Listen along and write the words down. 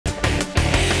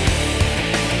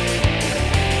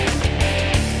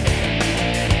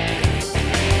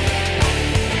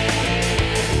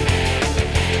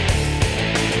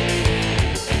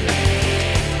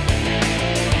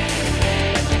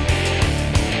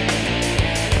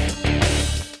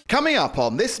Coming up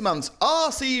on this month's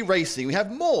RC Racing, we have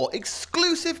more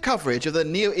exclusive coverage of the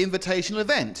Neo Invitational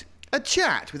event, a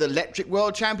chat with electric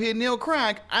world champion Neil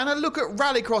Cragg, and a look at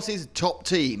Rallycross's top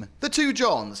team, the two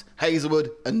Johns,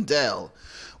 Hazelwood and Dell.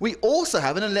 We also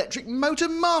have an electric motor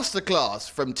masterclass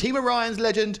from Team Orion's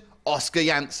legend Oscar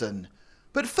Jansen.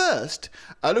 But first,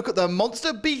 a look at the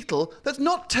monster beetle that's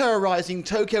not terrorising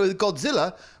Tokyo with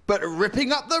Godzilla, but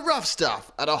ripping up the rough stuff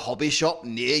at a hobby shop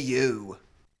near you.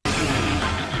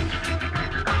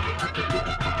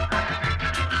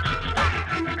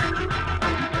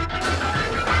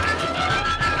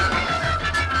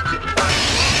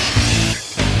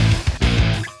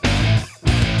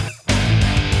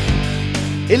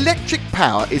 Electric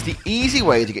power is the easy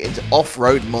way to get into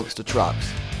off-road monster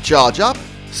trucks. Charge up,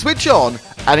 switch on,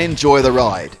 and enjoy the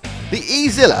ride. The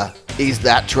E-Zilla is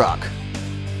that truck.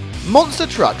 Monster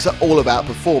trucks are all about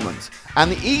performance,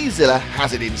 and the E-Zilla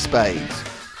has it in spades.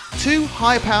 Two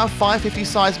high-power 550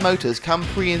 size motors come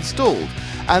pre-installed,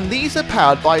 and these are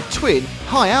powered by twin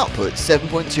high-output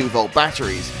 7.2 volt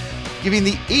batteries, giving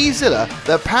the E-Zilla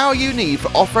the power you need for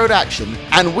off-road action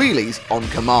and wheelies on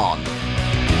command.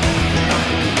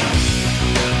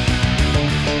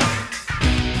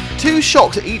 Two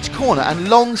shocks at each corner and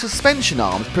long suspension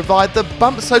arms provide the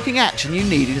bump-soaking action you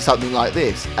need in something like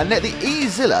this, and let the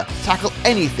E-Zilla tackle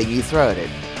anything you throw at it.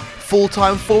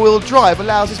 Full-time four-wheel drive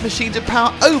allows this machine to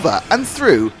power over and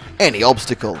through any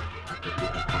obstacle.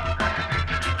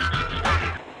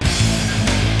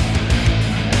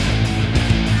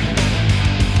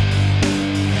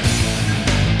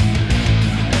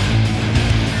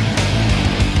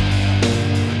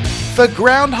 For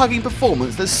ground-hugging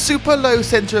performance, the super low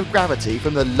centre of gravity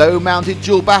from the low-mounted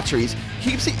dual batteries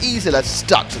keeps the E-Zilla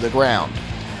stuck to the ground.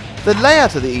 The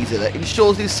layout of the E-Zilla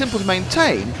ensures it is simple to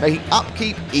maintain, making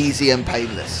upkeep easy and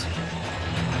painless.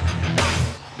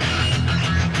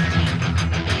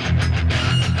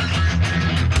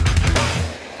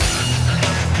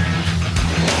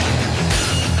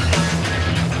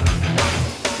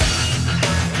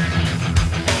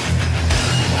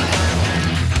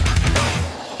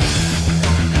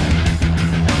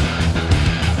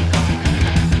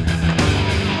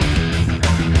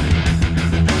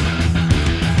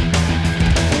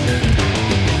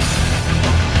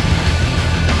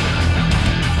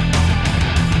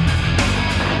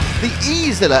 The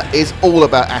E-Zilla is all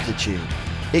about attitude.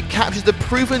 It captures the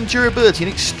proven durability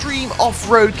and extreme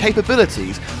off-road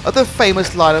capabilities of the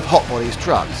famous line of Hot Bodies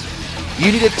trucks.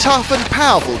 You need a tough and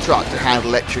powerful truck to handle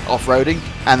electric off-roading,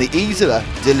 and the E-Zilla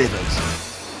delivers.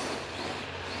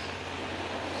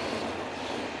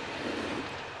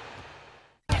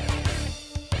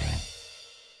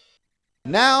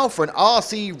 Now for an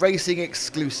RC Racing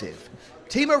exclusive.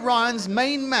 Team Orion's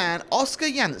main man, Oscar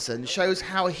Jansen, shows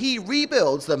how he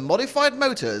rebuilds the modified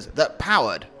motors that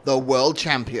powered the world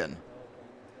champion.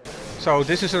 So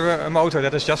this is a motor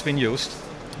that has just been used.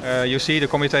 You see the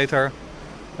commutator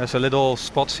has a little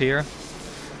spots here,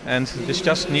 and this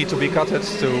just need to be cutted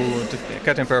to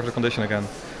get in perfect condition again.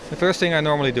 The first thing I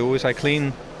normally do is I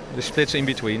clean the splits in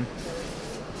between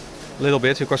a little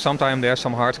bit, because sometimes there's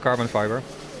some hard carbon fiber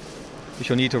which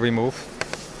you need to remove.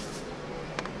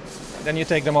 Then you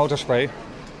take the motor spray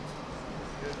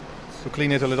to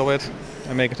clean it a little bit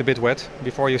and make it a bit wet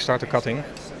before you start the cutting.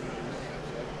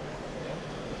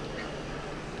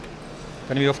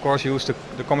 Then we of course use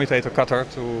the commutator cutter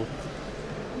to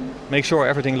make sure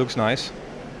everything looks nice.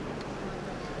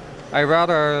 I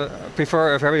rather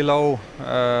prefer a very low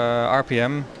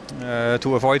RPM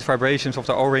to avoid vibrations of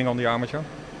the O-ring on the armature.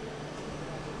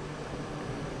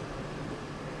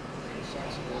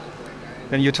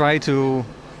 Then you try to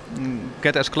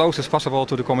get as close as possible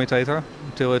to the commutator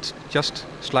until it just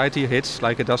slightly hits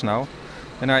like it does now.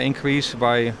 And I increase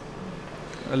by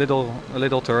a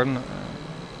little turn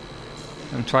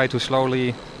and try to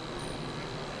slowly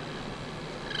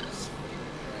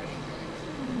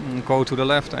go to the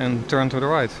left and turn to the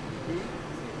right.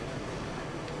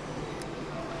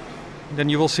 Then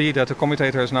you will see that the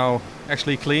commutator is now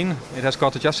actually clean. It has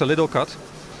got just a little cut,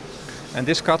 and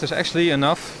this cut is actually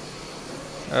enough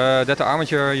that the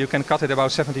armature, you can cut it about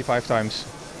 75 times.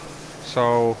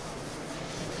 So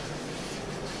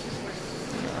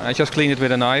I just clean it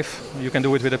with a knife. You can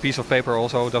do it with a piece of paper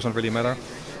also, it doesn't really matter.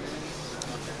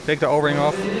 Take the O-ring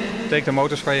off, take the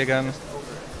motor spray again,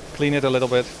 clean it a little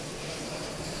bit.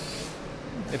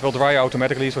 It will dry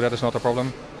automatically, so that is not a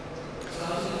problem.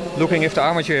 Looking if the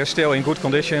armature is still in good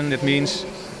condition, it means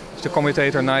is the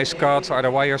commutator nice cut, are the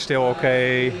wires still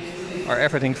okay, are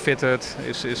everything fitted,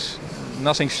 is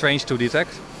nothing strange to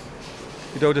detect.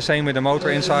 You do the same with the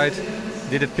motor inside.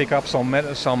 Did it pick up some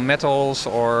metals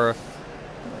or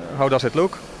how does it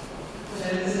look.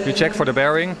 You check for the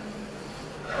bearing.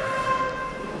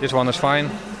 This one is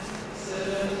fine.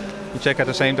 You check at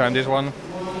the same time this one.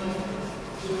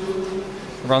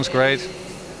 Runs great.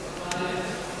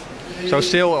 So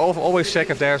still always check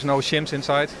if there's no shims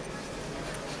inside.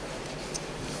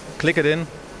 Click it in.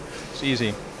 It's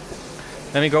easy.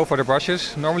 Then we go for the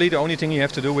brushes. Normally the only thing you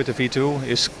have to do with the V2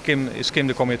 is skim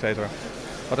the commutator.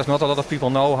 But there's not a lot of people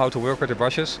know how to work with the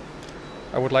brushes.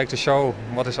 I would like to show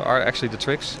what are actually the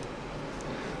tricks.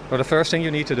 So the first thing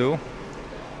you need to do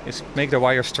is make the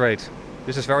wire straight.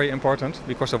 This is very important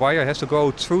because the wire has to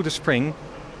go through the spring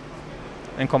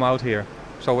and come out here.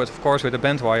 So of course with a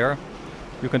bent wire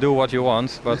you can do what you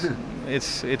want, but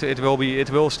it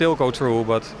will still go through,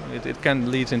 but it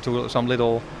can lead into some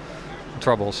little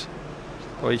troubles.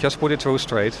 So you just put it through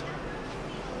straight.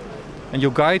 And you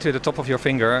guide with the top of your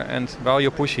finger, and while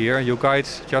you push here, you guide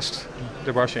just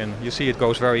the brush in. You see it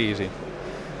goes very easy.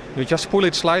 You just pull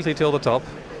it slightly till the top,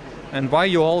 and while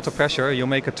you hold the pressure, you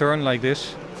make a turn like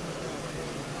this,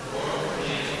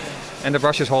 and the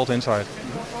brushes hold inside.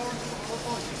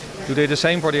 You do the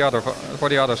same for the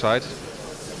other side.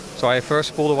 So I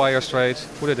first pull the wire straight,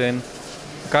 put it in,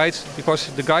 guide,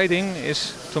 because the guiding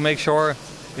is to make sure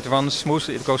it runs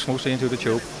smoothly, it goes smoothly into the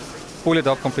tube. Pull it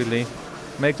up completely,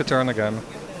 make the turn again,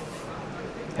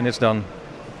 and it's done.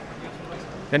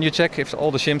 Then you check if all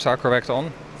the shims are correct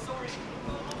on.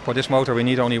 For this motor we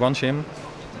need only one shim.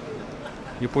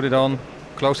 You put it on,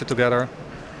 close it together.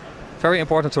 Very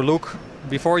important to look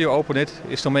before you open it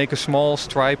is to make a small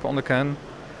stripe on the can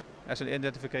as an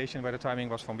identification where the timing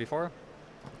was from before.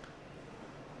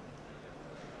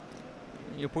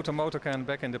 You put the motor can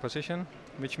back in the position,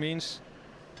 which means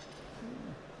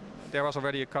there was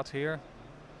already a cut here.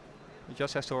 It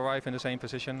just has to arrive in the same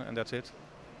position, and that's it.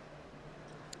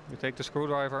 You take the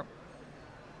screwdriver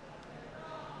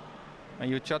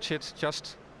and you touch it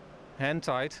just hand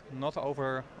tight, not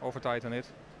over tighten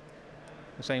it.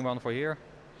 The same one for here.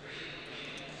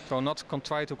 So not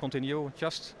try to continue,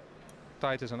 just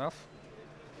tight is enough.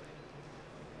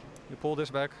 You pull this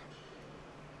back.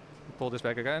 You pull this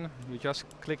back again. You just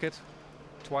click it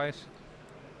twice,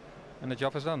 and the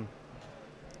job is done.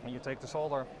 And you take the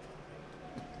solder,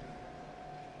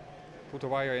 put the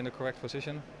wire in the correct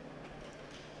position.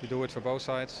 You do it for both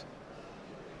sides.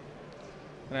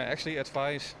 And I actually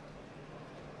advise,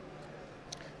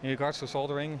 in regards to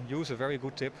soldering, use a very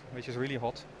good tip, which is really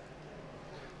hot.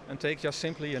 And take just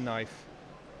simply a knife.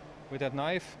 With that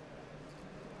knife,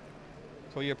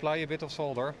 so you apply a bit of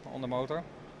solder on the motor,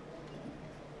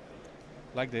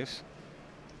 like this.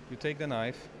 You take the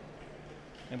knife,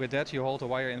 and with that you hold the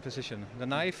wire in position. The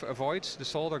knife avoids the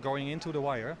solder going into the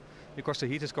wire, because the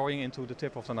heat is going into the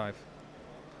tip of the knife.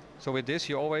 So with this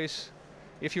you always,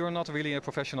 if you're not really a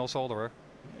professional solderer,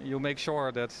 you make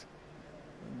sure that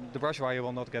the brush wire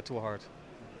will not get too hard.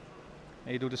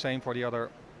 And you do the same for the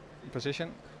other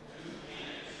position.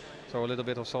 So a little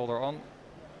bit of solder on.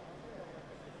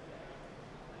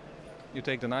 You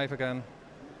take the knife again.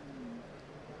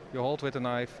 You hold with the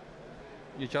knife.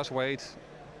 You just wait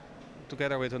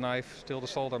together with the knife till the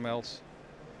solder melts.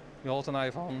 You hold the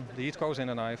knife on, the heat goes in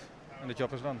the knife, and the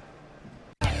job is done.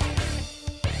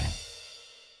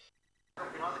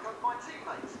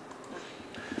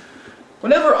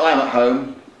 Whenever I'm at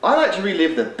home, I like to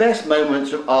relive the best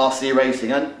moments from RC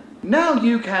racing, and now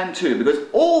you can too, because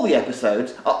all the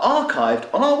episodes are archived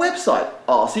on our website,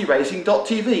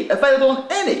 rcracing.tv, available on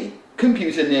any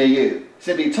computer near you.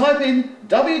 Simply type in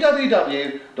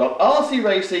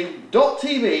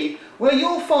www.rcracing.tv, where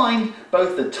you'll find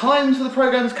both the times for the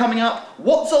programmes coming up,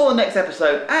 what's on the next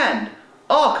episode, and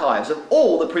archives of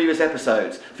all the previous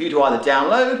episodes for you to either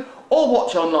download or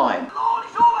watch online. Lord,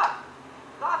 it's over!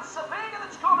 That's the finger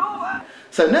that's gone over!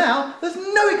 So now, there's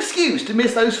no excuse to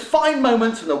miss those fine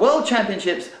moments from the World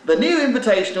Championships, the new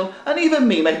Invitational, and even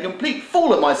me making a complete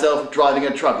fool of myself driving a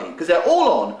truckie, because they're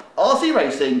all on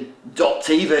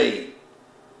rcracing.tv.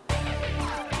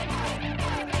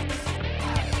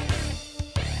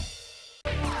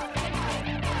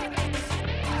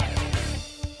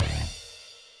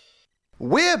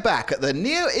 We're back at the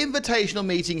Neo Invitational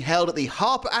meeting held at the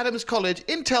Harper Adams College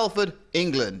in Telford,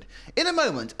 England. In a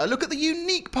moment, a look at the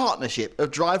unique partnership of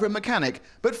driver and mechanic,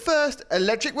 but first,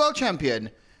 electric world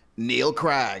champion, Neil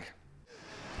Cragg.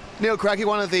 Neil Cragg, you're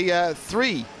one of the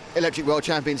three electric world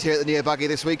champions here at the Neo Buggy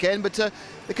this weekend, but the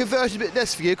conversion's a bit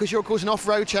less for you because you're of course an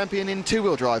off-road champion in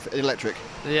two-wheel drive in electric.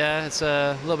 Yeah, it's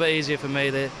a little bit easier for me.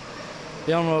 The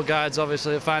on-road guides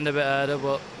obviously I find a bit harder,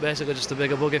 but basically just a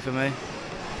bigger buggy for me.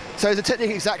 So is the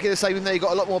technique exactly the same, even though you've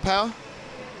got a lot more power?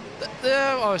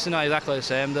 They're obviously not exactly the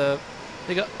same. They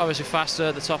got obviously faster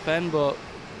at the top end, but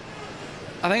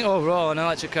I think overall an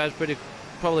electric car is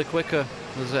probably quicker.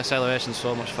 The acceleration's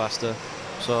so much faster.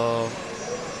 So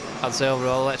I'd say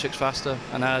overall electric's faster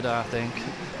and harder, I think.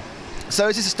 So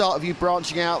is this the start of you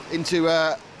branching out into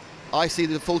IC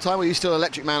the full time, or are you still an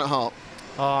electric man at heart?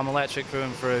 Oh, I'm electric through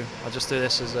and through. I just do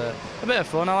this as a bit of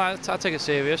fun. I take it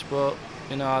serious, but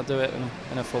you know, I do it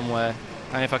in a fun way.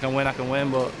 And if I can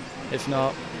win, but if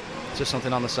not, it's just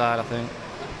something on the side, I think.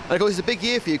 And of course, it's a big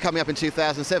year for you coming up in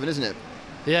 2007, isn't it?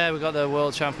 Yeah, we got the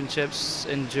World Championships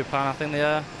in Japan, I think they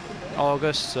are,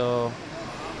 August, so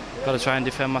got to try and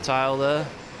defend my title there.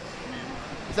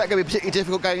 Is that going to be particularly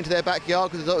difficult going into their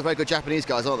backyard? Because there's a lot of very good Japanese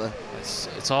guys, aren't there?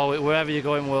 It's always, wherever you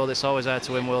go in world, it's always there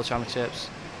to win World Championships.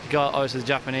 You got obviously the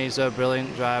Japanese, they're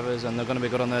brilliant drivers and they're going to be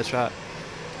good on their track.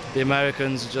 The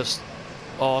Americans are just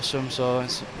awesome, so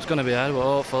it's going to be hard, but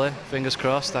hopefully, fingers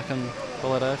crossed, I can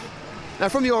pull it off. Now,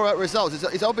 from your results,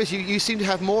 it's obvious you seem to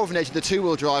have more of an edge in the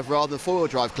two-wheel drive rather than the four-wheel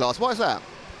drive class. Why is that?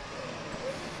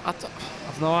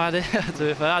 I've no idea, to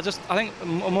be fair. I think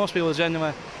most people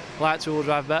genuinely like two-wheel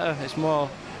drive better. It's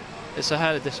a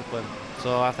harder discipline,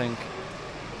 so I think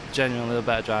genuinely the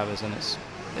better drivers, and it's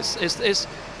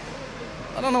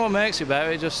I don't know what makes you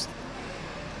better. It just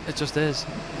is.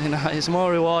 You know, it's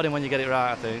more rewarding when you get it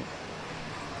right, I think.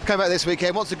 Coming back this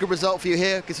weekend, what's a good result for you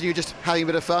here? Considering you're just having a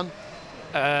bit of fun.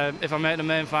 If I make the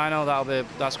main final,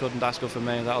 that's good for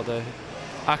me. That'll do.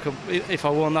 If I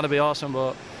won, that'd be awesome, but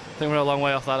I think we're a long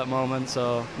way off that at the moment.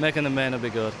 So making the main would be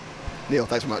good. Neil,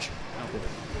 thanks very much.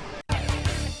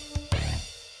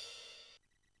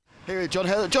 Here is John.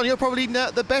 John, you're probably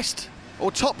the best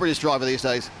or top British driver these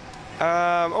days.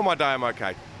 On my day, I'm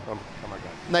okay. I'm okay.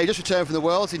 Now, you just returned from the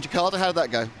Worlds in Jakarta. How did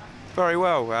that go? Very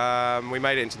well. We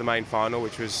made it into the main final,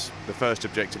 which was the first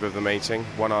objective of the meeting.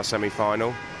 Won our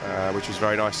semi-final, which was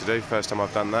very nice to do. First time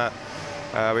I've done that.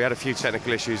 We had a few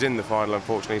technical issues in the final,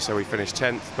 unfortunately, so we finished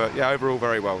 10th. But yeah, overall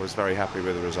very well. Was very happy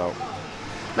with the result.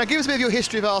 Now, give us a bit of your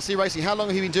history of RC racing. How long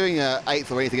have you been doing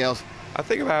 8th or anything else? I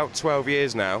think about 12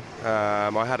 years now.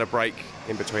 I had a break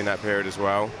in between that period as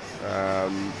well.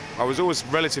 I was always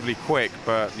relatively quick,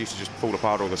 but used to just fall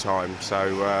apart all the time.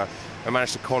 So I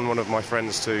managed to con one of my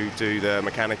friends to do the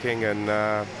mechanicking,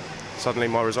 and suddenly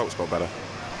my results got better.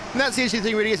 And that's the interesting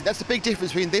thing, really, isn't it? That's the big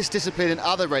difference between this discipline and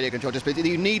other radio control disciplines.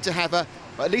 You need to have at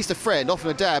least a friend, often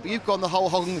a dad, but you've gone the whole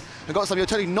hog and got somebody you're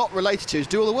totally not related to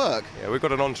do all the work. Yeah, we've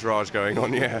got an entourage going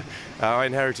on, yeah. I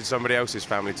inherited somebody else's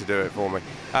family to do it for me.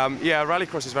 Yeah,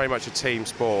 rallycross is very much a team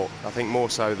sport, I think more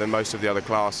so than most of the other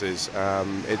classes.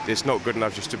 It's not good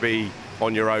enough just to be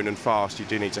on your own and fast. You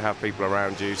do need to have people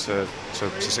around you to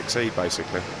succeed,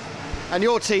 basically. And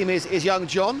your team is young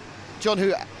John,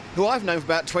 who I've known for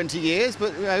about 20 years,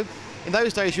 but you know, in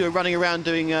those days you were running around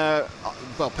doing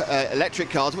electric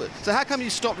cars. So how come you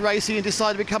stopped racing and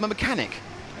decided to become a mechanic?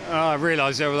 I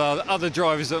realised there were other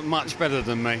drivers that were much better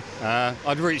than me.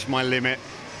 I'd reached my limit,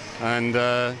 and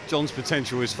John's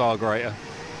potential was far greater.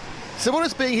 So what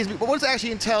does it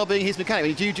actually entail being his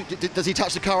mechanic? I mean, does he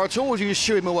touch the car at all, or do you just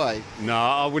shoo him away? No,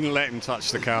 I wouldn't let him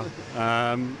touch the car.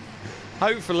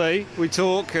 Hopefully we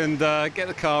talk and get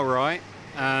the car right,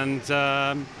 and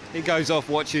he goes off,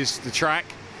 watches the track,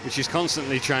 which is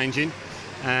constantly changing,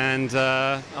 and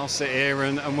I'll sit here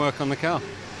and work on the car.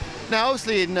 Now,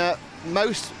 obviously, in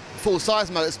most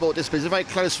full-size motorsport disciplines, there's a very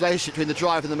close relationship between the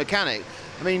driver and the mechanic.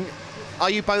 I mean, are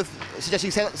you both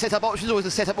suggesting set-up options, or does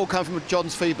the set-up all come from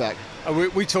John's feedback?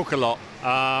 We talk a lot.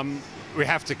 We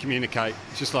have to communicate.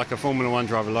 It's just like a Formula One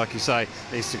driver, like you say,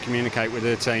 needs to communicate with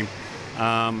their team.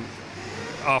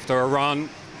 After a run,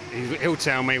 he'll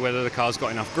tell me whether the car's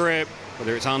got enough grip,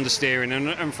 whether it's understeering,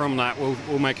 and from that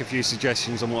we'll make a few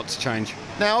suggestions on what to change.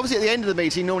 Now, obviously at the end of the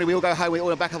meeting, normally we all go home with all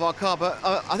the back of our car, but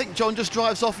I think John just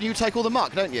drives off and you take all the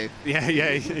muck, don't you? Yeah,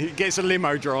 he gets a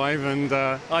limo drive, and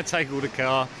I take all the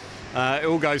car. It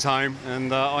all goes home,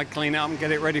 and I clean it up and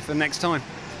get it ready for the next time.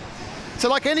 So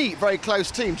like any very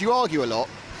close team, do you argue a lot?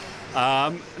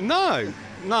 No,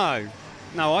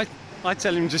 I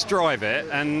tell him just drive it,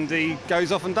 and he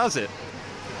goes off and does it.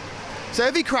 So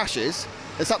if he crashes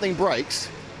and something breaks,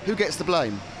 who gets the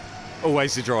blame?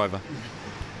 Always the driver.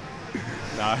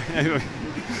 No,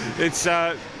 it's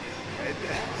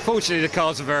fortunately the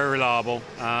cars are very reliable.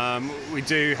 We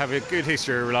do have a good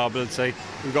history of reliability.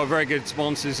 We've got very good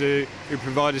sponsors who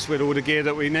provide us with all the gear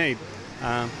that we need.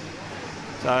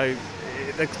 So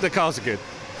the cars are good.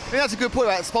 I think that's a good point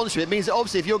about sponsorship. It means that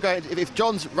obviously if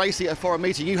John's racing at a foreign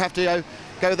meeting, you have to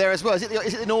go there as well. Is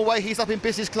it in Norway he's up in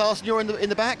business class and you're in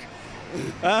the back?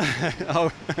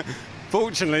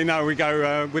 Fortunately, no, we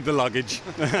go with the luggage.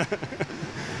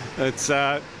 It's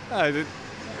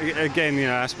again, you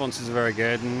know, our sponsors are very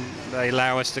good and they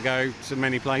allow us to go to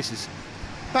many places.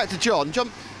 Back to John.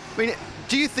 John, I mean,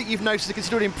 do you think you've noticed a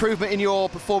considerable improvement in your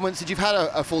performance since you've had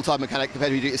a full-time mechanic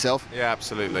compared to you do it yourself? Yeah,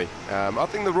 absolutely. I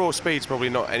think the raw speed's probably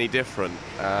not any different,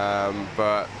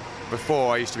 but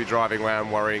before I used to be driving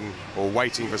around worrying or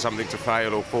waiting for something to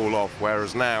fail or fall off,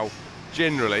 whereas now,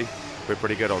 generally, we're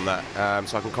pretty good on that,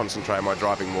 so I can concentrate on my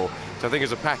driving more. So I think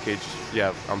as a package,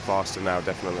 yeah, I'm faster now,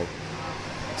 definitely.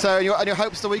 So, and your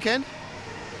hopes for the weekend?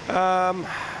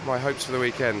 My hopes for the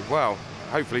weekend, well,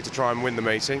 hopefully to try and win the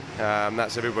meeting.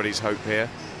 That's everybody's hope here.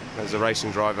 As a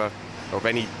racing driver of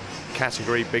any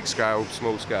category, big scale,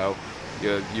 small scale,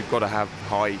 you've got to have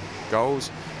high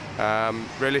goals.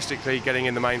 Realistically, getting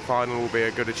in the main final will be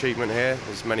a good achievement here.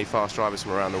 There's many fast drivers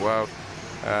from around the world.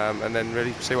 And then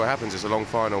really see what happens. It's a long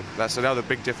final. That's another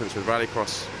big difference with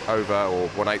rallycross over, or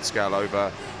 1/8 scale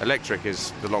over. Electric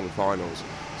is the long finals,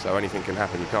 so anything can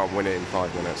happen. You can't win it in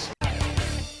 5 minutes.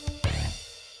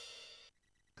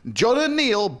 John and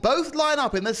Neil both line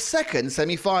up in the second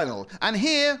semi-final, and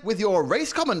here with your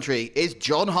race commentary is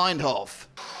John Hindhoff.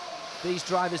 These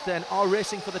drivers then are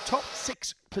racing for the top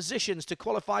 6 positions to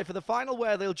qualify for the final,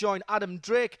 where they'll join Adam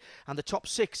Drake and the top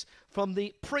 6 from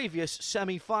the previous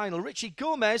semi-final. Richie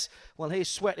Gomez, well, he's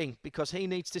sweating because he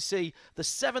needs to see the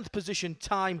 7th position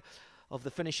time of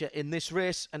the finisher in this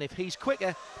race, and if he's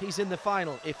quicker, he's in the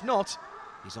final. If not,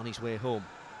 he's on his way home.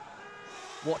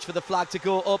 Watch for the flag to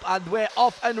go up, and we're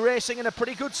off and racing, in a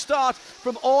pretty good start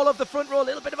from all of the front row. A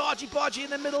little bit of argy-bargy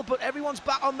in the middle, but everyone's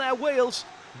back on their wheels.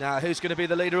 Now, who's going to be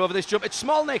the leader over this jump? It's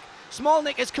Smolnik.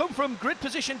 Smolnik has come from grid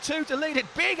position 2 to lead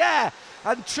it. Big air,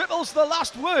 and triples the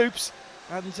last whoops.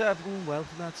 And, well,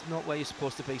 that's not where you're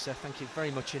supposed to be, sir. Thank you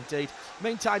very much indeed.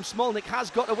 Meantime, Smolnik has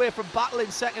got away from battle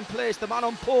in second place. The man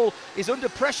on pole is under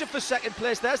pressure for second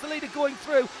place. There's the leader going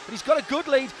through, and he's got a good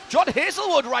lead. John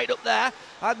Hazelwood right up there,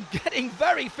 and getting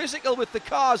very physical with the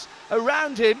cars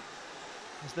around him.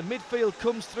 As the midfield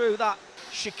comes through that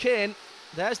chicane,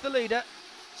 there's the leader,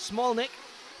 Smolnik.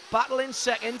 Battle in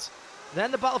second,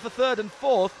 then the battle for third and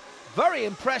fourth. Very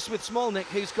impressed with Smolnik,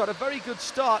 who's got a very good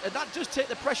start, and that does take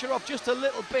the pressure off just a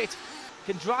little bit.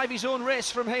 Can drive his own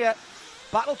race from here.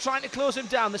 Battle trying to close him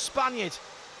down, the Spaniard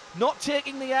not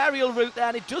taking the aerial route there,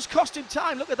 and it does cost him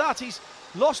time. Look at that, he's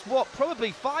lost what,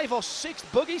 probably 5 or 6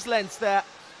 buggies lengths there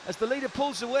as the leader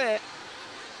pulls away.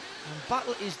 And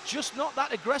Battle is just not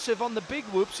that aggressive on the big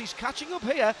whoops. He's catching up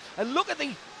here, and look at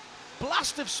the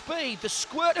blast of speed, the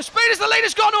squirt of speed as the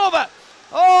leader's gone over.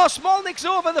 Oh, Smolnik's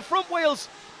over, the front wheels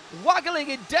waggling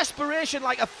in desperation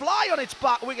like a fly on its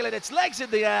back, wiggling its legs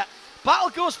in the air. Battle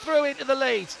goes through into the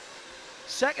lead.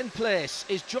 Second place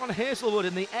is John Hazelwood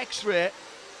in the X-Ray.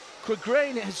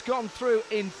 Quagrain has gone through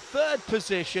in third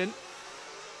position.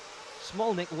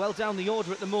 Smolnik well down the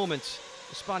order at the moment.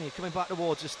 The Spaniard coming back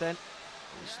towards us then.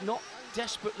 He's not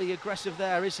desperately aggressive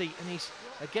there, is he? And he's,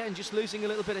 again, just losing a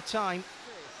little bit of time.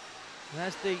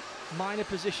 There's the minor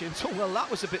positions. Oh, well, that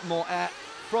was a bit more air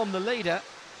from the leader.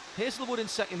 Hazelwood in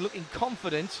second, looking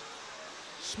confident.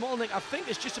 Smolnik, I think,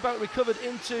 is just about recovered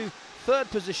into third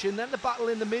position. Then the battle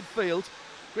in the midfield.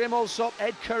 Graham Allsop,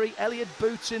 Ed Curry, Elliot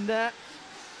Boots in there.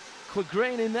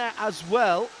 Quagrain in there as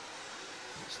well.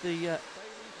 It's the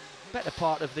better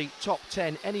part of the top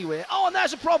 10 anyway. Oh, and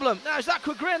there's a problem. Now, is that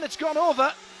Quagrain that's gone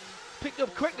over? Picked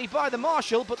up quickly by the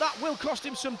marshal, but that will cost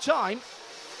him some time.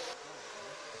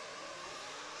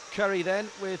 Curry then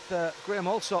with Graham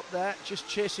Allsop there, just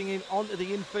chasing him onto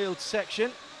the infield section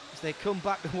as they come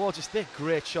back towards us. They're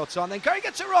great shots on. Then Curry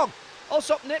gets it wrong.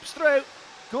 Allsop nips through,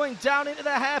 going down into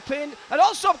the hairpin, and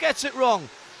Allsop gets it wrong.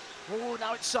 Oh,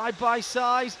 now it's side by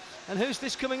side. And who's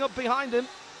this coming up behind him?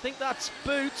 I think that's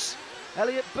Boots.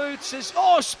 Elliot Boots is,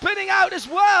 spinning out as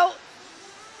well.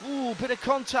 Ooh, bit of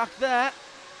contact there.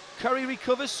 Curry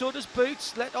recovers, so does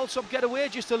Boots. Let Allsop get away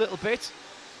just a little bit.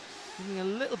 Giving a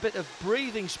little bit of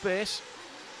breathing space.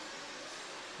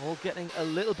 All getting a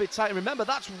little bit tight. And remember,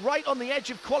 that's right on the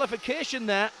edge of qualification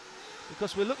there,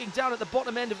 because we're looking down at the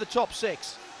bottom end of the top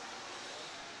 6.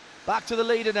 Back to the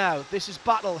leader now. This is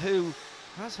Battle, who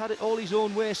has had it all his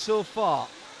own way so far.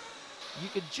 You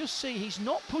can just see he's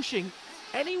not pushing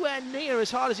anywhere near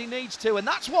as hard as he needs to, and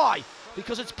that's why,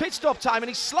 because it's pit stop time and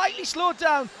he's slightly slowed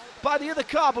down by the other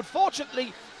car, but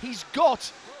fortunately he's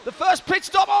got the first pit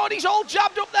stop. Oh, and he's all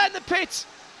jammed up there in the pits.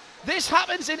 This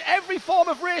happens in every form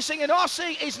of racing, and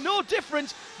RC is no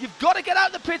different. You've got to get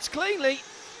out the pits cleanly.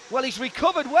 Well, he's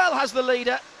recovered well, has the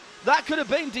leader. That could have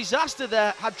been disaster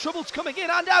there. Had troubles coming in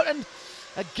and out, and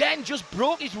again just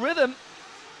broke his rhythm.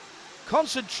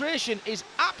 Concentration is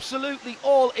absolutely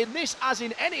all in this, as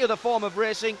in any other form of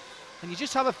racing, and you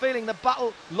just have a feeling the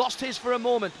Battle lost his for a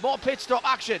moment. More pit stop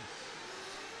action.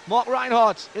 Mark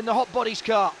Reinhardt in the Hot Bodies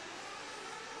car.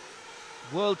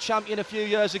 world champion a few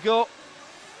years ago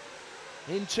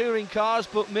in touring cars,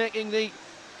 but making the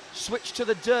switch to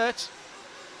the dirt,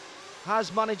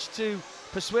 has managed to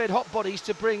persuade Hot Bodies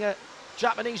to bring a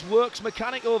Japanese works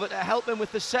mechanic over to help him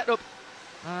with the setup,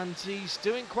 and he's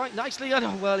doing quite nicely.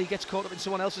 Well, he gets caught up in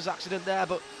someone else's accident there,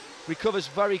 but recovers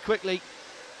very quickly.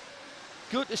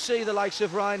 Good to see the likes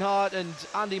of Reinhardt and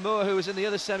Andy Moore, who was in the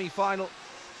other semi-final,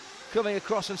 coming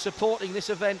across and supporting this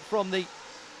event from the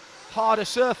harder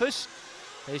surface.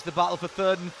 Here's the battle for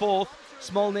third and fourth.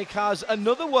 Smolnik has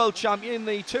another world champion,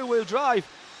 the two-wheel drive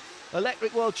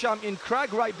electric world champion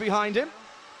Craig right behind him.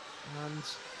 And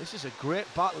this is a great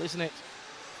battle, isn't it,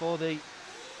 for the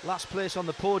last place on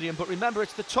the podium. But remember,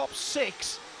 it's the top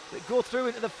 6 that go through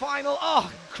into the final.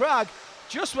 Oh, Craig,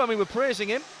 just when we were praising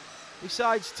him,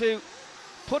 decides to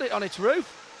put it on its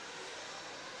roof.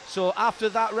 So after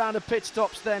that round of pit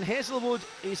stops, then Hazelwood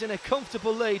is in a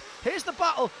comfortable lead. Here's the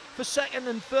battle for second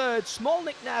and third.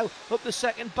 Smolnik now up the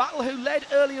second. Battle, who led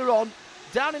earlier on,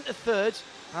 down into third.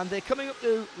 And they're coming up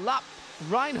to lap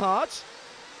Reinhardt,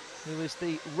 who is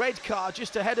the red car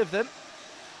just ahead of them.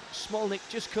 Smolnik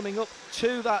just coming up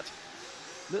to that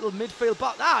little midfield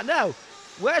battle. No,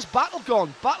 where's Battle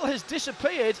gone? Battle has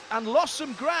disappeared and lost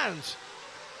some ground.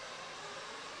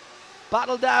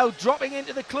 Battle now dropping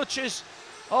into the clutches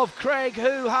of Craig,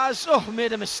 who has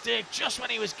made a mistake just when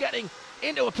he was getting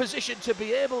into a position to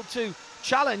be able to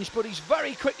challenge, but he's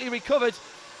very quickly recovered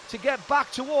to get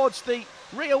back towards the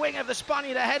rear wing of the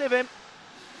Spaniard ahead of him.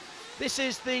 This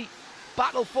is the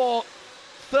battle for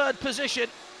third position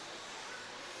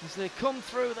as they come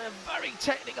through the very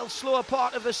technical, slower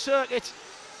part of the circuit.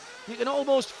 You can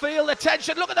almost feel the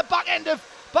tension. Look at the back end of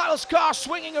Battle's car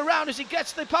swinging around as he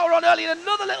gets the power on early. And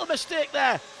another little mistake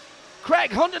there.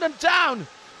 Craig hunted him down.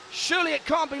 Surely it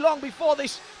can't be long before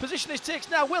this position is takes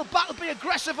now. Will Battle be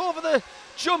aggressive over the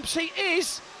jumps? He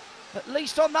is, at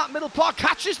least on that middle part.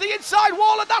 Catches the inside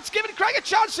wall, and that's given Craig a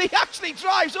chance. He actually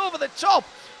drives over the top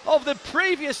of the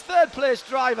previous third place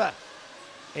driver.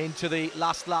 Into the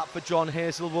last lap for John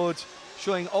Hazelwood,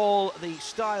 showing all the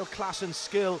style, class and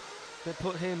skill that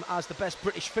put him as the best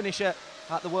British finisher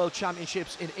at the World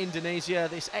Championships in Indonesia.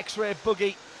 This X-ray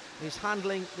buggy is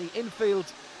handling the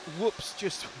infield whoops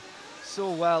just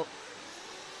so well.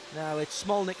 Now it's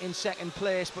Smolnik in second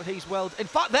place, but he's well... In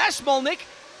fact, there's Smolnik.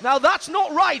 Now that's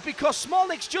not right, because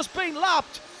Smolnik's just been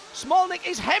lapped. Smolnik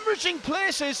is hemorrhaging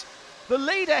places. The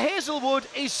leader, Hazelwood,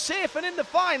 is safe and in the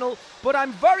final, but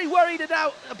I'm very worried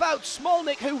about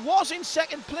Smolnik, who was in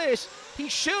second place. He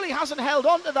surely hasn't held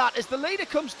on to that as the leader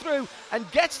comes through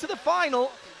and gets to the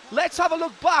final. Let's have a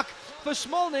look back for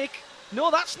Smolnik. No,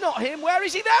 that's not him. Where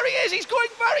is he? There he is. He's going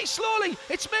very slowly.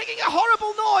 It's making a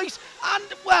horrible noise. And,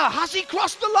 well, has he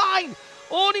crossed the line?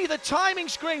 Only the timing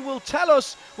screen will tell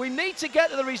us. We need to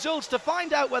get to the results to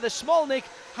find out whether Smolnik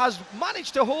has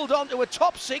managed to hold on to a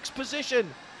top 6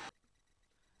 position.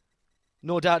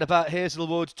 No doubt about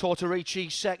Hazelwood,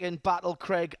 Tortorici second, Battle,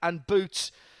 Craig and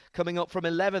Boots coming up from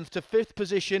 11th to 5th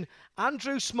position.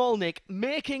 Andrew Smolnik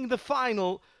making the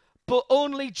final, but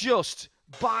only just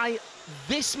by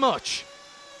this much.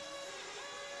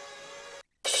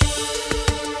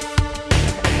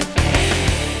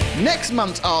 Next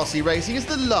month's RC Racing is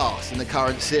the last in the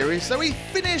current series, so we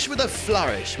finish with a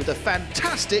flourish with a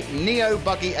fantastic Neo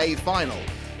Buggy A final.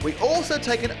 We also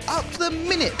take an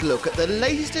up-to-the-minute look at the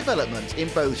latest developments in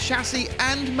both chassis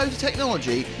and motor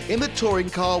technology in the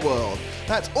touring car world.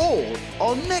 That's all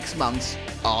on next month's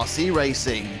RC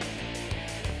Racing.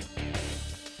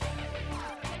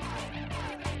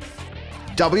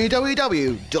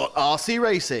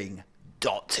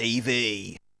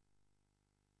 www.rcracing.tv